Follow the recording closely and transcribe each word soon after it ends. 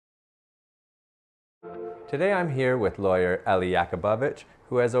Today I'm here with lawyer Eli Jakubovic,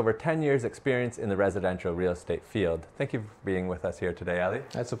 who has over 10 years experience in the residential real estate field. Thank you for being with us here today, Eli.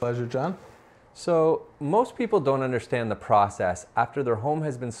 That's a pleasure, John. So most people don't understand the process after their home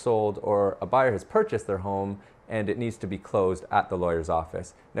has been sold or a buyer has purchased their home and it needs to be closed at the lawyer's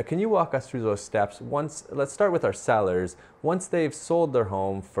office. Now, can you walk us through those steps? Let's start with our sellers. Once they've sold their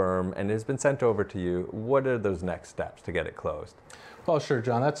home firm and it has been sent over to you, what are those next steps to get it closed? Well, sure,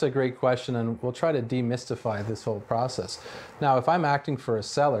 John. That's a great question, and we'll try to demystify this whole process. Now, if I'm acting for a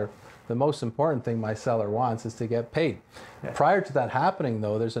seller, the most important thing my seller wants is to get paid. Yeah. Prior to that happening,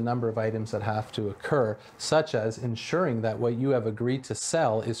 though, there's a number of items that have to occur, such as ensuring that what you have agreed to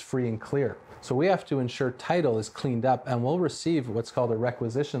sell is free and clear. So we have to ensure title is cleaned up, and we'll receive what's called a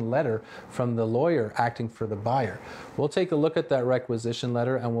requisition letter from the lawyer acting for the buyer. We'll take a look at that requisition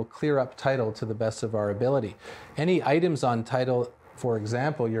letter and we'll clear up title to the best of our ability. Any items on title, for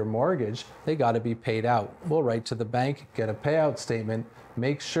example, your mortgage, they got to be paid out. We'll write to the bank, get a payout statement,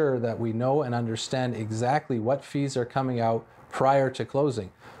 make sure that we know and understand exactly what fees are coming out prior to closing.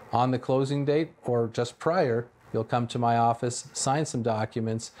 On the closing date or just prior, you'll come to my office, sign some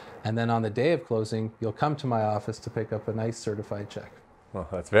documents, and then on the day of closing, you'll come to my office to pick up a nice certified check. Well,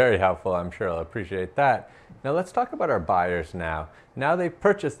 that's very helpful. I'm sure I'll appreciate that. Now let's talk about our buyers now. Now they've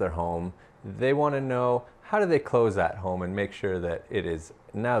purchased their home, they want to know, how do they close that home and make sure that it is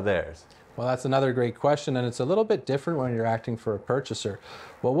now theirs? Well, that's another great question, and it's a little bit different when you're acting for a purchaser.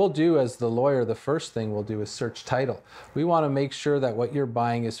 What we'll do as the lawyer, the first thing we'll do is search title. We want to make sure that what you're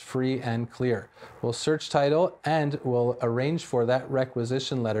buying is free and clear. We'll search title and we'll arrange for that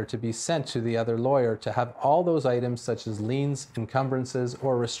requisition letter to be sent to the other lawyer to have all those items such as liens, encumbrances,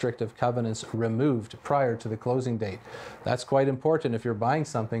 or restrictive covenants removed prior to the closing date. That's quite important if you're buying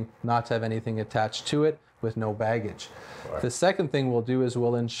something, not to have anything attached to it with no baggage. Sure. The second thing we'll do is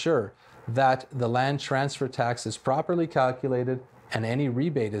we'll ensure that the land transfer tax is properly calculated and any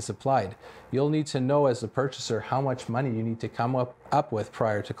rebate is applied. You'll need to know as a purchaser how much money you need to come up with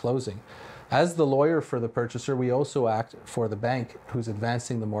prior to closing. As the lawyer for the purchaser, we also act for the bank who's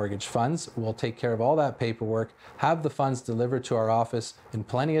advancing the mortgage funds. We'll take care of all that paperwork, have the funds delivered to our office in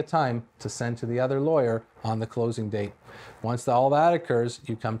plenty of time to send to the other lawyer on the closing date. Once all that occurs,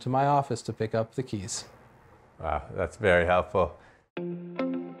 you come to my office to pick up the keys. Wow, that's very helpful.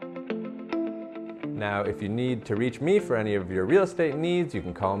 Now, if you need to reach me for any of your real estate needs, you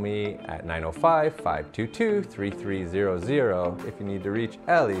can call me at 905-522-3300. If you need to reach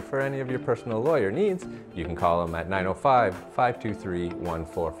Eli for any of your personal lawyer needs, you can call him at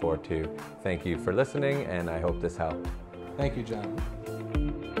 905-523-1442. Thank you for listening, and I hope this helped. Thank you, John.